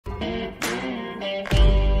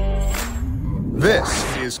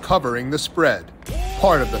This is Covering the Spread,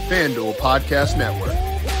 part of the FanDuel Podcast Network.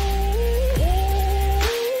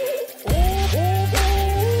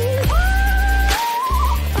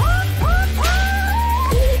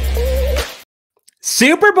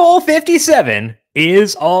 Super Bowl 57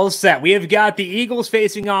 is all set. We have got the Eagles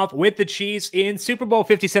facing off with the Chiefs in Super Bowl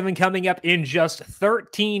 57 coming up in just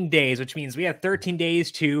 13 days, which means we have 13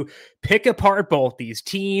 days to pick apart both these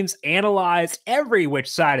teams, analyze every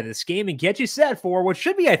which side of this game, and get you set for what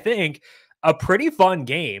should be, I think, a pretty fun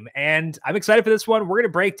game. And I'm excited for this one. We're going to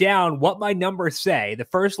break down what my numbers say. The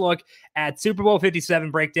first look at Super Bowl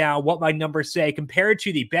 57 breakdown, what my numbers say compared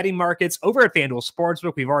to the betting markets over at FanDuel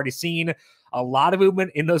Sportsbook. We've already seen a lot of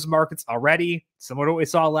movement in those markets already, similar to what we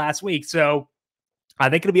saw last week. So I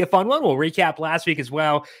think it'll be a fun one. We'll recap last week as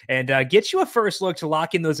well and get you a first look to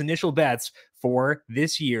lock in those initial bets for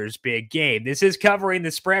this year's big game. This is Covering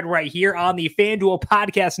the Spread right here on the FanDuel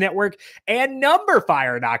Podcast Network and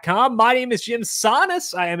numberFire.com. My name is Jim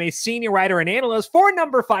Sanas. I am a senior writer and analyst for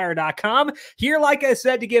numberFire.com. Here, like I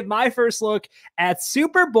said, to give my first look at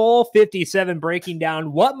Super Bowl 57, breaking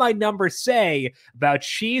down what my numbers say about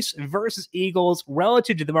Chiefs versus Eagles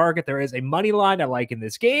relative to the market. There is a money line I like in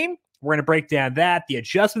this game. We're going to break down that, the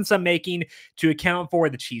adjustments I'm making to account for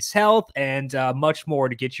the Chiefs' health, and much more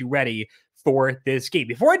to get you ready for this game.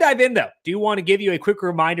 Before I dive in, though, do want to give you a quick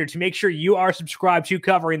reminder to make sure you are subscribed to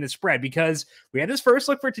Covering the Spread, because we had this first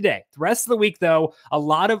look for today. The rest of the week, though, a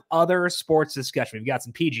lot of other sports discussion. We've got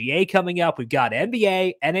some PGA coming up. We've got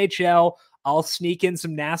NBA, NHL. I'll sneak in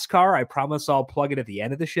some NASCAR. I promise I'll plug it at the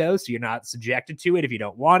end of the show so you're not subjected to it if you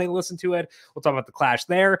don't want to listen to it. We'll talk about the clash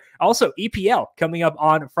there. Also, EPL coming up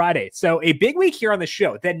on Friday. So a big week here on the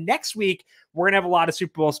show. Then next week, we're going to have a lot of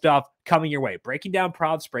Super Bowl stuff coming your way. Breaking down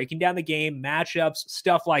props, breaking down the game, matchups,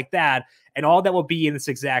 stuff like that. And all that will be in this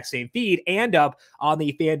exact same feed and up on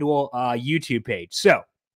the FanDuel YouTube page. So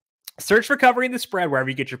search for Covering the Spread wherever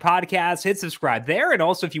you get your podcasts. Hit subscribe there. And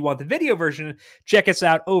also, if you want the video version, check us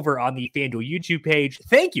out over on the FanDuel YouTube page.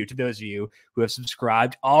 Thank you to those of you who have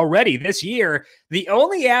subscribed already this year. The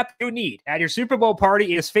only app you need at your Super Bowl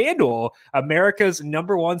party is FanDuel, America's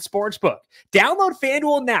 #1 sportsbook. Download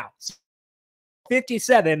FanDuel now.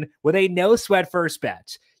 57 with a no-sweat first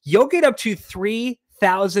bet. You'll get up to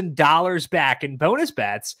 $3,000 back in bonus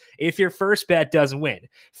bets if your first bet doesn't win.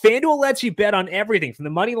 FanDuel lets you bet on everything from the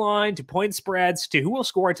money line to point spreads to who will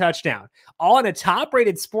score a touchdown, all in a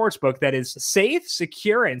top-rated sportsbook that is safe,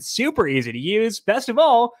 secure, and super easy to use. Best of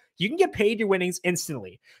all, you can get paid your winnings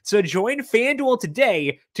instantly. So join FanDuel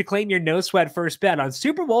today to claim your no-sweat first bet on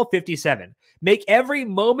Super Bowl 57. Make every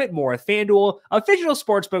moment more. FanDuel, official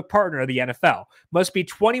sportsbook partner of the NFL. Must be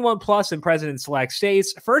 21 plus and present in select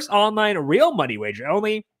states. First online real money wager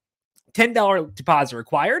only. $10 deposit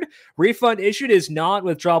required. Refund issued is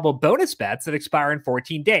non-withdrawable bonus bets that expire in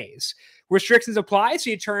 14 days. Restrictions apply.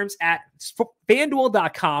 See terms at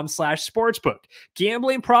FanDuel.com/sportsbook.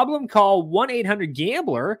 Gambling problem? Call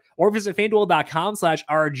 1-800-GAMBLER or visit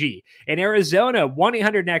FanDuel.com/RG. In Arizona,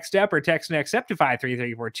 1-800-NEXT-STEP or text NEXT STEP to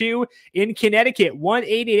 53342. In Connecticut,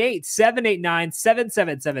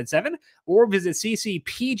 1-888-789-7777 or visit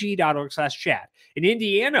ccpg.org/chat. In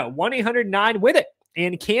Indiana, 1-800-9-WITH-IT.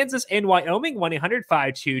 In Kansas and Wyoming,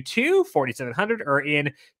 1-800-522-4700, or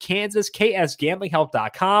in Kansas,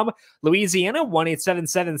 ksgamblinghelp.com. Louisiana,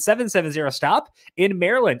 1-877-770-STOP. In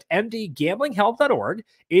Maryland, mdgamblinghelp.org.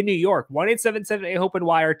 In New York,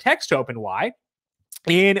 1-877-HOPE-NY or text HOPE-NY.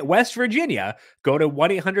 In West Virginia, go to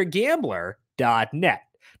 1-800-GAMBLER.net.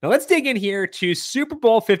 Now let's dig in here to Super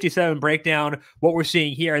Bowl 57 breakdown, what we're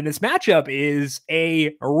seeing here. And this matchup is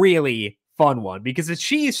a really fun one because the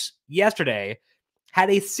Chiefs yesterday had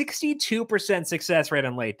a 62% success rate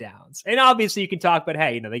on late downs. And obviously you can talk about,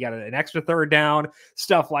 hey, they got an extra third down,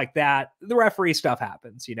 stuff like that. The referee stuff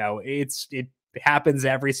happens, it happens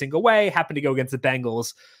every single way. Happened to go against the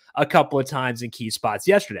Bengals a couple of times in key spots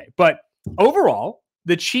yesterday. But overall,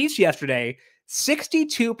 the Chiefs yesterday,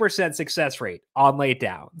 62% success rate on late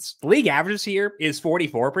downs. The league averages here is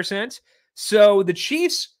 44%. So the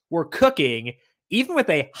Chiefs were cooking even with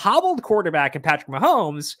a hobbled quarterback in Patrick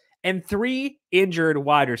Mahomes and 3 injured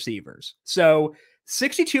wide receivers. So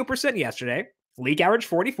 62% yesterday, league average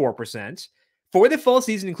 44%. For the full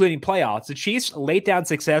season, including playoffs, the Chiefs' late down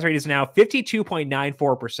success rate is now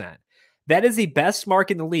 52.94%. That is the best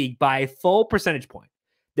mark in the league by a full percentage point.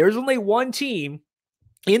 There's only one team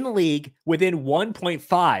in the league within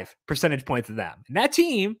 1.5 percentage points of them, and that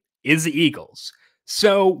team is the Eagles.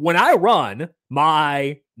 So when I run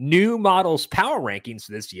my new models power rankings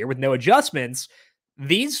this year with no adjustments,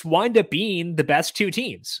 these wind up being the best two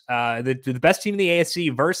teams, the best team in the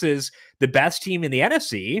AFC versus the best team in the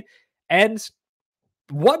NFC. And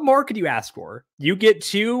what more could you ask for? You get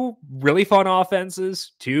two really fun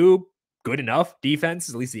offenses, two good enough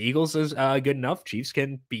defenses. At least the Eagles is good enough. Chiefs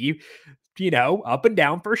can be, up and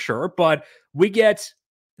down for sure. But we get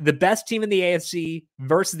the best team in the AFC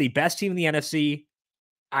versus the best team in the NFC.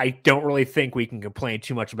 I don't really think we can complain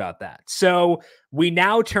too much about that. So we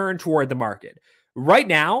now turn toward the market. Right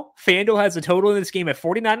now, FanDuel has a total in this game at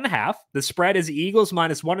 49.5. The spread is Eagles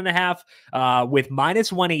minus 1.5 with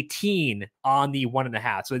minus 118 on the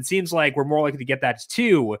 1.5. So it seems like we're more likely to get that to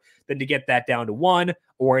 2 than to get that down to 1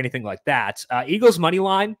 or anything like that. Eagles money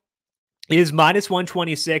line is minus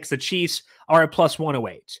 126. The Chiefs are at plus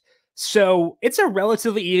 108. So it's a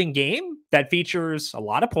relatively even game that features a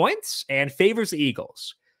lot of points and favors the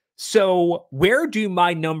Eagles. So where do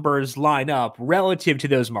my numbers line up relative to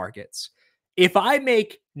those markets? If I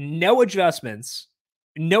make no adjustments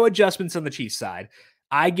on the Chiefs side,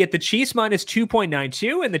 I get the Chiefs minus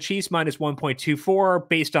 2.92 and the Chiefs minus 1.24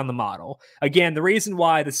 based on the model. Again, the reason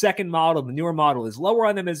why the second model, the newer model, is lower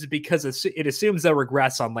on them is because it assumes they'll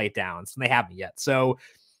regress on late downs, and they haven't yet. So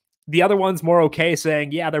the other one's more okay,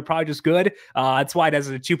 saying, yeah, they're probably just good. That's why it has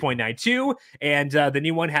it at 2.92, and the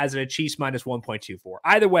new one has it at Chiefs minus 1.24.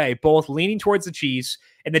 Either way, both leaning towards the Chiefs,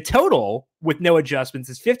 and the total with no adjustments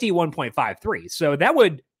is 51.53. So that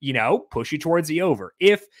would, push you towards the over.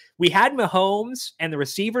 If we had Mahomes and the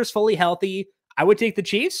receivers fully healthy, I would take the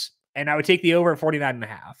Chiefs, and I would take the over at 49.5.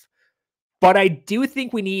 But I do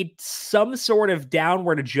think we need some sort of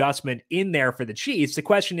downward adjustment in there for the Chiefs. The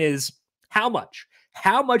question is, how much?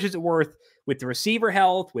 How much is it worth with the receiver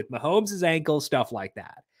health, with Mahomes' ankle, stuff like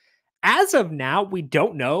that? As of now, we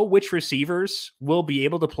don't know which receivers will be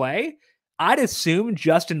able to play. I'd assume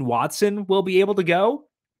Justin Watson will be able to go.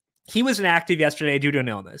 He was inactive yesterday due to an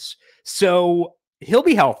illness, so he'll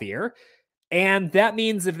be healthier. And that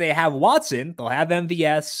means if they have Watson, they'll have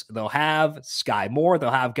MVS, they'll have Sky Moore,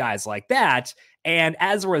 they'll have guys like that. And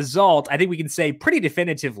as a result, I think we can say pretty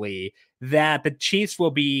definitively that the Chiefs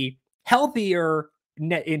will be healthier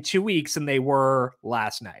in 2 weeks than they were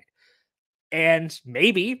last night. And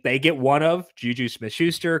maybe they get one of Juju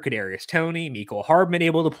Smith-Schuster, Kadarius Toney, Mecole Hardman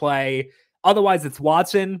able to play. Otherwise, it's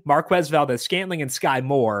Watson, Marquez Valdez-Scantling, and Sky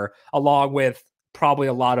Moore, along with probably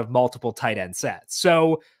a lot of multiple tight end sets.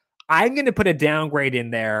 So I'm going to put a downgrade in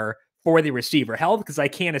there for the receiver health because I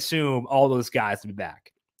can't assume all those guys will be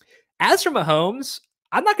back. As for Mahomes,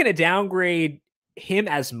 I'm not going to downgrade him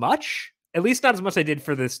as much, at least not as much as I did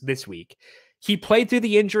for this week. He played through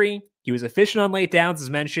the injury. He was efficient on late downs, as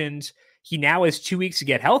mentioned. He now has 2 weeks to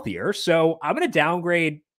get healthier. So I'm going to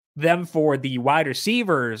downgrade them for the wide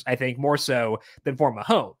receivers, I think, more so than for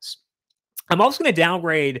Mahomes. I'm also going to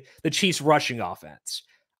downgrade the Chiefs' rushing offense.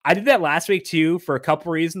 I did that last week, too, for a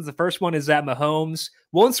couple reasons. The first one is that Mahomes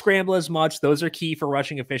won't scramble as much. Those are key for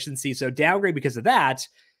rushing efficiency. So downgrade because of that.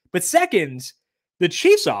 But second, the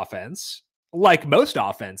Chiefs' offense, like most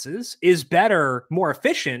offenses, is better, more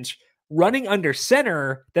efficient running under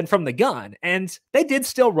center than from the gun. And they did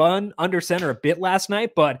still run under center a bit last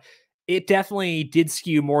night, but it definitely did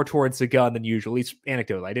skew more towards the gun than usual, at least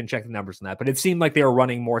anecdotally. I didn't check the numbers on that, but it seemed like they were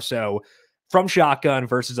running more so from shotgun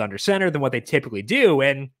versus under center than what they typically do.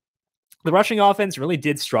 And the rushing offense really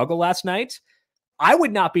did struggle last night. I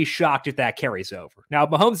would not be shocked if that carries over. Now, if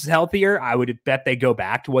Mahomes is healthier, I would bet they go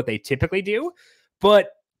back to what they typically do, but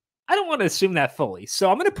I don't want to assume that fully. So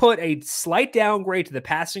I'm going to put a slight downgrade to the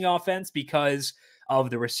passing offense because of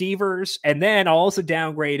the receivers. And then I'll also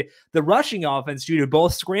downgrade the rushing offense due to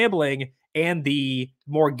both scrambling and the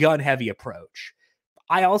more gun-heavy approach.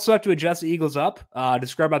 I also have to adjust the Eagles up to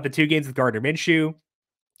scrub about the 2 games with Gardner Minshew.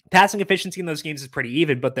 Passing efficiency in those games is pretty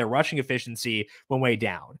even, but their rushing efficiency went way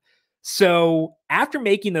down. So after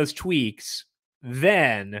making those tweaks,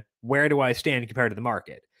 then where do I stand compared to the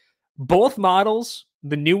market? Both models,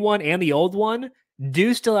 the new one and the old one,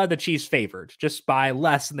 do still have the Chiefs favored, just by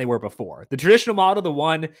less than they were before. The traditional model, the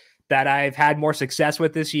one that I've had more success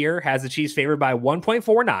with this year, has the Chiefs favored by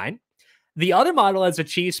 1.49. The other model has the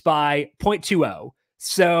Chiefs by 0.20.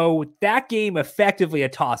 So that game effectively a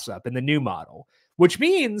toss-up in the new model, which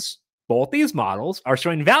means both these models are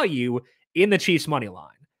showing value in the Chiefs money line.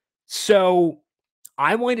 So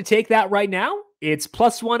I'm going to take that right now. It's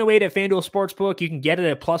plus 108 at FanDuel Sportsbook. You can get it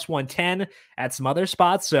at plus 110 at some other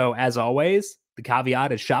spots. So as always, the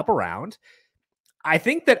caveat is shop around. I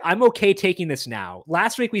think that I'm okay taking this now.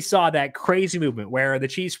 Last week, we saw that crazy movement where the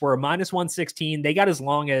Chiefs were minus 116. They got as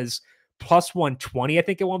long as plus 120, I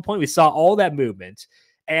think, at one point. We saw all that movement.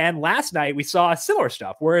 And last night, we saw similar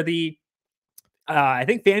stuff where I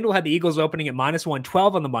think FanDuel had the Eagles opening at minus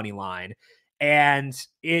 112 on the money line, and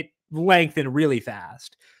it lengthened really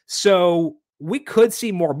fast. So we could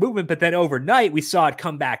see more movement, but then overnight we saw it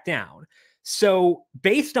come back down. So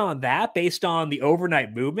based on that, based on the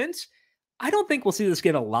overnight movements, I don't think we'll see this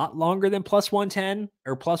get a lot longer than plus 110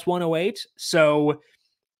 or plus 108. So,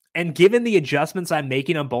 and given the adjustments I'm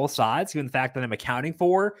making on both sides, given the fact that I'm accounting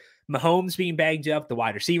for Mahomes being banged up, the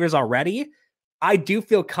wide receivers already, I do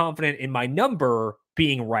feel confident in my number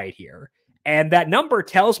being right here. And that number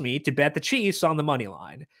tells me to bet the Chiefs on the money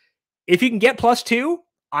line. If you can get plus 2,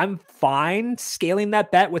 I'm fine scaling that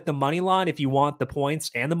bet with the money line if you want the points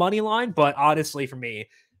and the money line. But honestly, for me,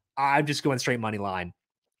 I'm just going straight money line.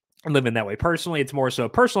 I'm living that way personally. It's more so a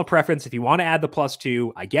personal preference. If you want to add the plus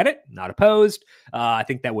 2, I get it. Not opposed. I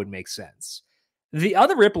think that would make sense. The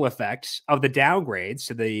other ripple effect of the downgrades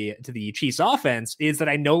to the Chiefs offense is that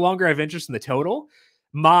I no longer have interest in the total.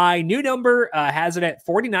 My new number has it at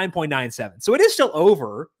 49.97. So it is still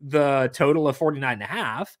over the total of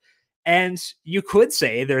 49.5. And you could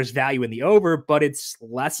say there's value in the over, but it's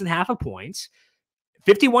less than half a point.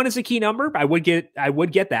 51 is a key number. I would get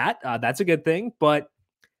that. That's a good thing, but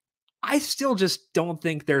I still just don't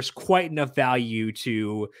think there's quite enough value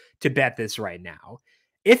to bet this right now.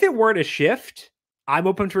 If it were to shift, I'm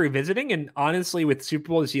open to revisiting. And honestly, with Super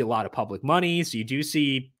Bowl, you see a lot of public money, so you do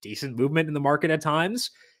see decent movement in the market at times.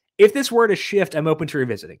 If this were to shift, I'm open to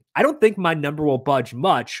revisiting. I don't think my number will budge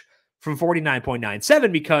much from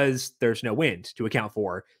 49.97 because there's no wind to account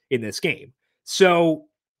for in this game. So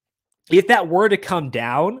if that were to come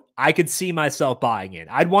down, I could see myself buying in.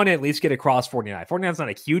 I'd want to at least get across 49. 49 is not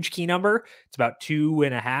a huge key number. It's about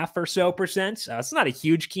 2.5% or so. It's not a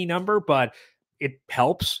huge key number, but it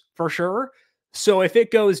helps for sure. So if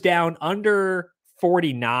it goes down under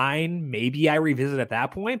 49, maybe I revisit at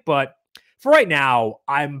that point. But for right now,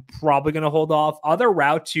 I'm probably going to hold off. Other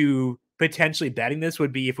route to potentially betting this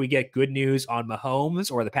would be if we get good news on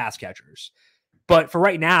Mahomes or the pass catchers. But for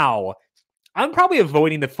right now, I'm probably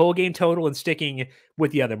avoiding the full game total and sticking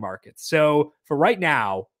with the other markets. So for right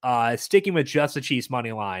now, sticking with just the Chiefs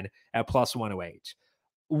money line at plus 108.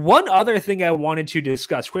 One other thing I wanted to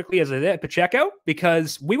discuss quickly is Pacheco,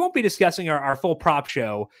 because we won't be discussing our full prop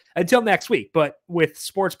show until next week. But with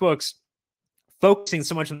sportsbooks focusing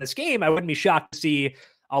so much on this game, I wouldn't be shocked to see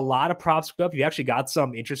a lot of props go up. You actually got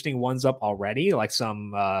some interesting ones up already, like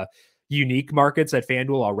some unique markets at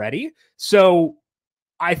FanDuel already. So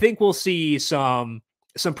I think we'll see some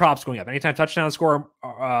props going up. Anytime touchdown score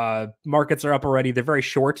markets are up already. They're very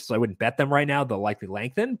short, so I wouldn't bet them right now. They'll likely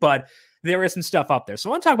lengthen, but there is some stuff up there. So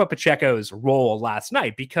I want to talk about Pacheco's role last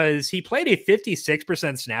night because he played a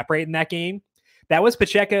 56% snap rate in that game. That was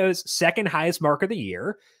Pacheco's second highest mark of the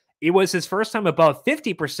year. It was his first time above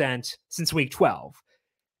 50% since week 12.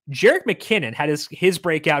 Jerick McKinnon had his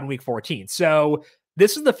breakout in week 14. So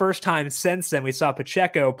this is the first time since then we saw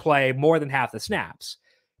Pacheco play more than half the snaps.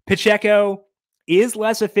 Pacheco is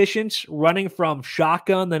less efficient running from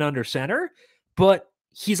shotgun than under center, but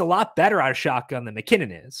he's a lot better out of shotgun than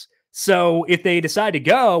McKinnon is. So if they decide to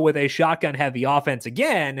go with a shotgun heavy offense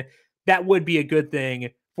again, that would be a good thing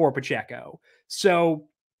for Pacheco. So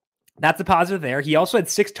that's a positive there. He also had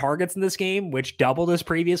 6 targets in this game, which doubled his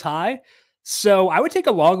previous high. So I would take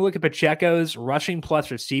a long look at Pacheco's rushing plus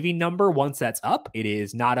receiving number once that's up. It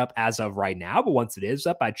is not up as of right now, but once it is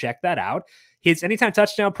up, I'd check that out. His anytime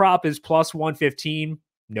touchdown prop is plus 115.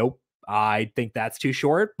 Nope. I think that's too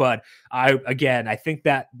short, but I think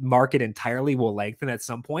that market entirely will lengthen at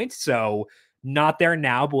some point. So not there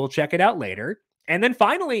now, but we'll check it out later. And then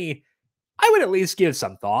finally, I would at least give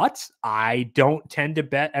some thoughts. I don't tend to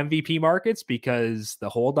bet MVP markets because the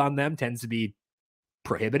hold on them tends to be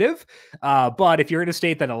prohibitive. But if you're in a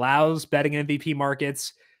state that allows betting MVP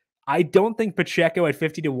markets, I don't think Pacheco at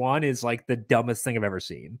 50-1 is like the dumbest thing I've ever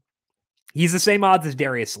seen. He's the same odds as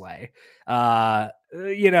Darius Slay.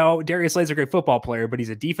 Darius Slay's a great football player, but he's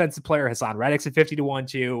a defensive player. Hassan Reddick's at 50-1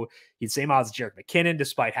 too. He's the same odds as Jerick McKinnon,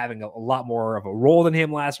 despite having a lot more of a role than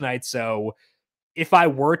him last night. So if I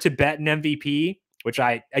were to bet an MVP, which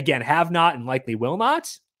I, again, have not and likely will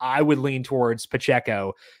not, I would lean towards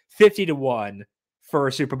Pacheco 50-1 for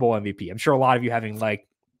Super Bowl MVP. I'm sure a lot of you having like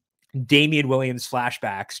Damian Williams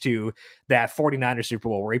flashbacks to that 49ers Super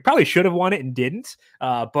Bowl where he probably should have won it and didn't.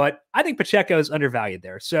 But I think Pacheco is undervalued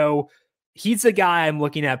there. So he's the guy I'm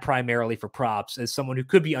looking at primarily for props as someone who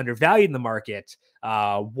could be undervalued in the market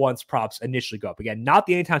once props initially go up. Again, not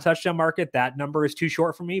the anytime touchdown market. That number is too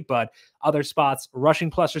short for me, but other spots, rushing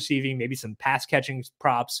plus receiving, maybe some pass catching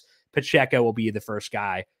props, Pacheco will be the first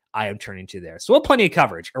guy I am turning to there. So we'll have plenty of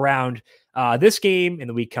coverage around this game in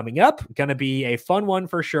the week coming up. Going to be a fun one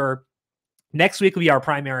for sure. Next week will be our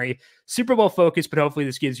primary Super Bowl focus, but hopefully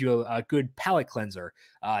this gives you a good palate cleanser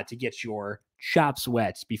to get your chops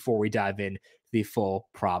wet before we dive in the full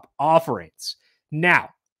prop offerings. Now,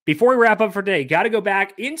 before we wrap up for today, got to go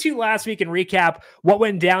back into last week and recap what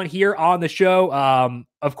went down here on the show.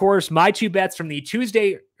 Of course, my two bets from the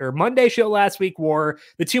Tuesday or Monday show last week were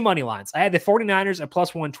the two money lines. I had the 49ers at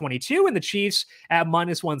plus 122 and the Chiefs at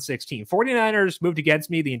minus 116. 49ers moved against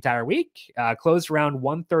me the entire week, closed around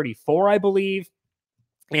 134, I believe.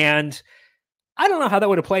 And I don't know how that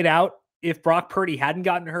would have played out if Brock Purdy hadn't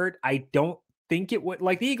gotten hurt. I don't think it would.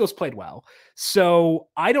 Like, the Eagles played well, so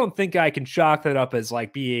I don't think I can chalk that up as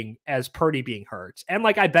like being as Purdy being hurt. And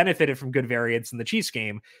like, I benefited from good variance in the Chiefs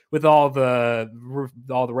game with all the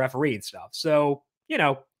referee stuff. So, you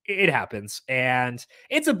know, it happens, and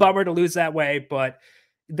it's a bummer to lose that way, but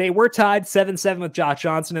they were tied 7-7 with Josh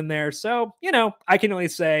Johnson in there. So, you know, I can only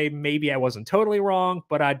say maybe I wasn't totally wrong,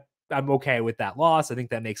 but I'm okay with that loss. I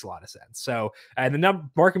think that makes a lot of sense. So, and the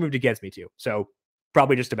market moved against me too. So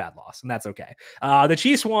probably just a bad loss, and that's okay. The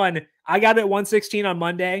Chiefs won. I got it at 116 on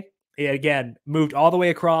Monday. It, again, moved all the way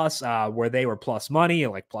across where they were plus money,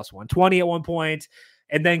 like plus 120 at one point,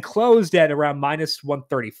 and then closed at around minus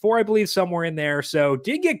 134, I believe, somewhere in there. So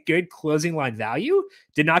did get good closing line value,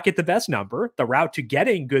 did not get the best number. The route to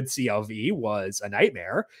getting good CLV was a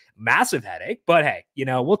nightmare, massive headache, but hey, you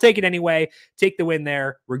know, we'll take it anyway, take the win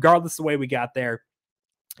there, regardless of the way we got there.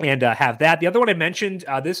 And have that. The other one I mentioned,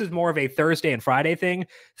 this is more of a Thursday and Friday thing.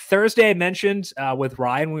 Thursday, I mentioned with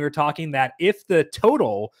Ryan, we were talking that if the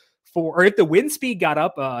total or if the wind speed got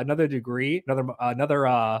up another degree,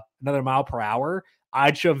 another mile per hour,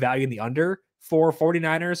 I'd show value in the under for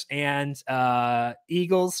 49ers and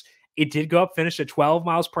Eagles. It did go up, finished at 12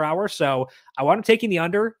 miles per hour. So I wanted taking the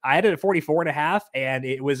under. I had it at 44.5, and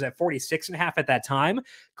it was at 46.5 at that time.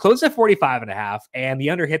 Closed at 45.5, and the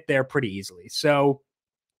under hit there pretty easily. So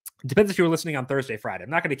it depends if you were listening on Thursday, Friday.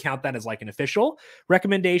 I'm not going to count that as like an official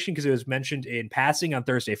recommendation because it was mentioned in passing on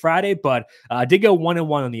Thursday, Friday, but did go 1-1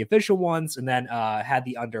 on the official ones, and then had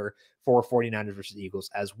the under for 49ers versus Eagles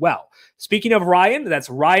as well. Speaking of Ryan, that's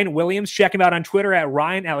Ryan Williams. Check him out on Twitter at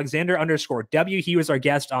RyanAlexander_W. He was our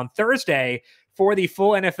guest on Thursday for the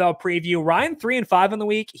full NFL preview. Ryan 3-5 on the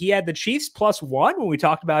week. He had the Chiefs +1 when we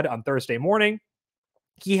talked about it on Thursday morning.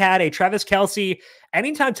 He had a Travis Kelce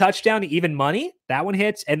anytime touchdown to even money. That one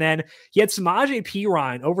hits. And then he had Samaje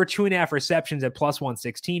Perine over 2.5 receptions at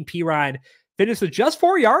 +116. Perine finished with just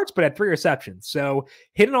 4 yards, but had 3 receptions. So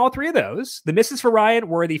hitting all 3 of those. The misses for Ryan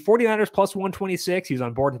were the 49ers +126. He was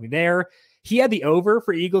on board with me there. He had the over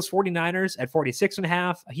for Eagles 49ers at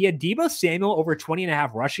 46.5. He had Deebo Samuel over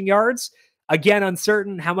 20.5 rushing yards. Again,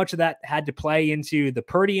 uncertain how much of that had to play into the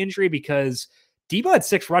Purdy injury because Deebo had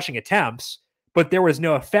 6 rushing attempts, but there was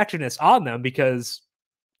no effectiveness on them because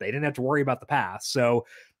they didn't have to worry about the pass. So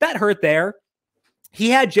that hurt there. He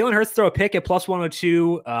had Jalen Hurts throw a pick at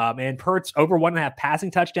 +102 and Hurts over 1.5 passing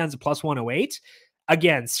touchdowns at +108.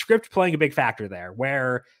 Again, script playing a big factor there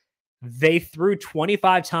where they threw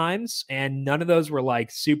 25 times and none of those were like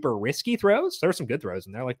super risky throws. There were some good throws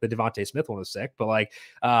in there, like the Devontae Smith one was sick, but like,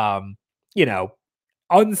 you know,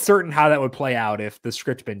 uncertain how that would play out if the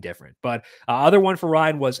script had been different. But other one for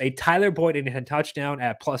Ryan was a Tyler Boyd and touchdown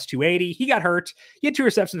at +280. He got hurt. He had 2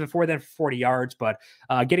 receptions before then for 40 yards, but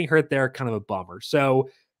getting hurt there, kind of a bummer. So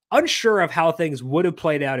unsure of how things would have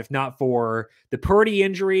played out if not for the Purdy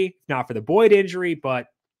injury, not for the Boyd injury, but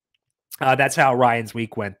that's how Ryan's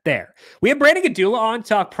week went there. We have Brandon Gadula on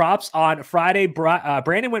talk props on Friday.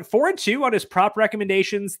 Brandon went 4-2 on his prop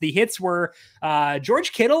recommendations. The hits were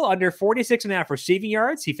George Kittle under 46.5 receiving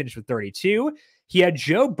yards. He finished with 32. He had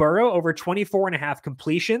Joe Burrow over 24.5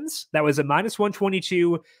 completions. That was a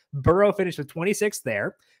 -122. Burrow finished with 26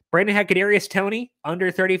 there. Brandon had Kadarius Toney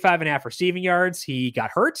under 35.5 receiving yards. He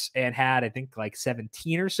got hurt and had, I think, like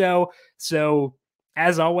 17 or so. So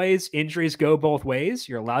as always, injuries go both ways.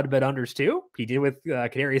 You're allowed to bet unders too. He did with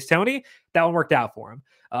Kadarius Toney. That one worked out for him.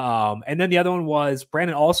 And then the other one was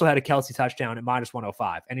Brandon also had a Kelce touchdown at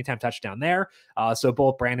 -105. Anytime touchdown there. So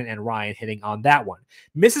both Brandon and Ryan hitting on that one.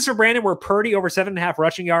 Misses for Brandon were Purdy over 7.5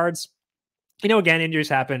 rushing yards. You know, again, injuries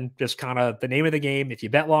happen. Just kind of the name of the game. If you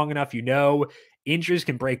bet long enough, you know injuries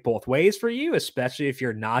can break both ways for you, especially if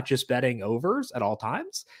you're not just betting overs at all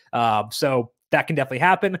times. So that can definitely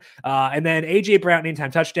happen. And then A.J. Brown, anytime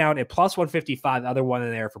touchdown at +155, the other one in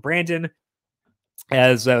there for Brandon,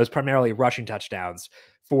 as it was primarily rushing touchdowns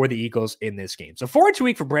for the Eagles in this game. So 4-2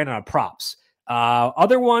 week for Brandon on props.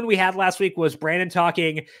 Other one we had last week was Brandon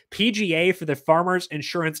talking PGA for the Farmers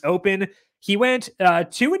Insurance Open. He went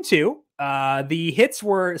 2-2. The hits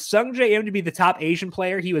were Sung Jae Im to be the top Asian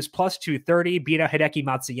player. He was plus 230, beat out Hideki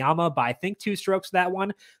Matsuyama by I think 2 strokes that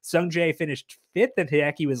one. Sung Jae finished 5th and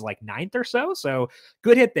Hideki was like 9th or so. So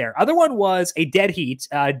good hit there. Other one was a dead heat.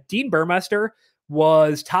 Dean Burmester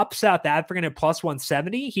was top South African at plus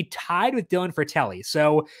 170. He tied with Dylan Fratelli.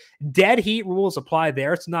 So dead heat rules apply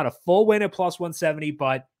there. It's not a full win at plus 170,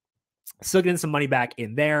 but still getting some money back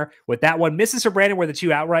in there with that one. Misses for Brandon were the 2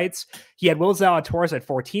 outrights. He had Will Zalatoris at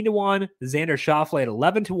 14-1, Xander Schauffele at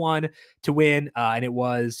 11-1 to win. And it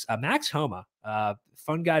was Max Homa,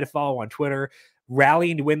 fun guy to follow on Twitter,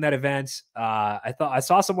 rallying to win that event. I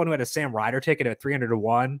saw someone who had a Sam Ryder ticket at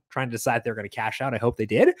 300-1 trying to decide if they're going to cash out. I hope they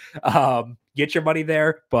did. Get your money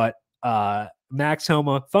there. But Max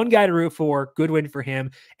Homa, fun guy to root for, good win for him,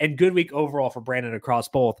 and good week overall for Brandon across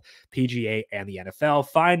both PGA and the NFL.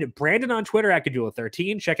 Find Brandon on Twitter at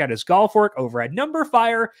Gadula13. Check out his golf work over at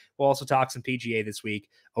numberFire. We'll also talk some PGA this week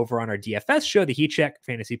over on our DFS show, the Heat Check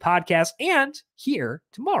Fantasy Podcast, and here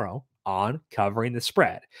tomorrow on Covering the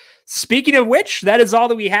Spread. Speaking of which, that is all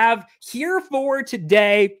that we have here for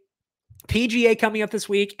today. PGA coming up this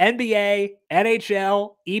week, NBA,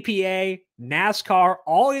 NHL, EPA, NASCAR,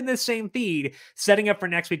 all in the same feed, setting up for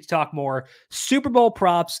next week to talk more Super Bowl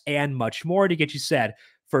props and much more to get you set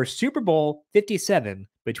for Super Bowl 57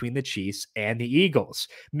 between the Chiefs and the Eagles.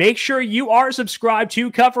 Make sure you are subscribed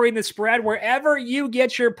to Covering the Spread wherever you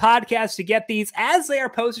get your podcasts to get these as they are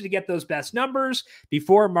posted to get those best numbers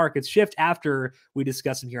before markets shift after we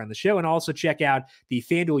discuss them here on the show. And also check out the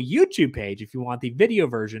FanDuel YouTube page if you want the video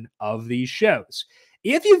version of these shows.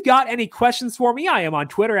 If you've got any questions for me, I am on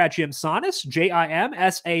Twitter at Jim Sannes,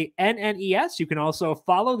 JIMSANNES. You can also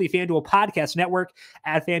follow the FanDuel Podcast Network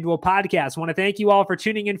at FanDuel Podcast. I want to thank you all for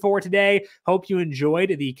tuning in for today. Hope you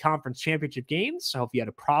enjoyed the conference championship games. I hope you had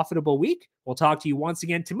a profitable week. We'll talk to you once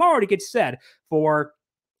again tomorrow to get set for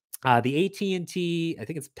the AT&T, I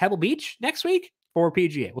think it's Pebble Beach next week for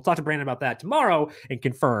PGA. We'll talk to Brandon about that tomorrow and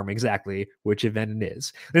confirm exactly which event it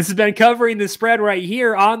is. This has been Covering the Spread right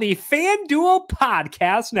here on the FanDuel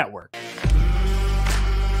Podcast Network.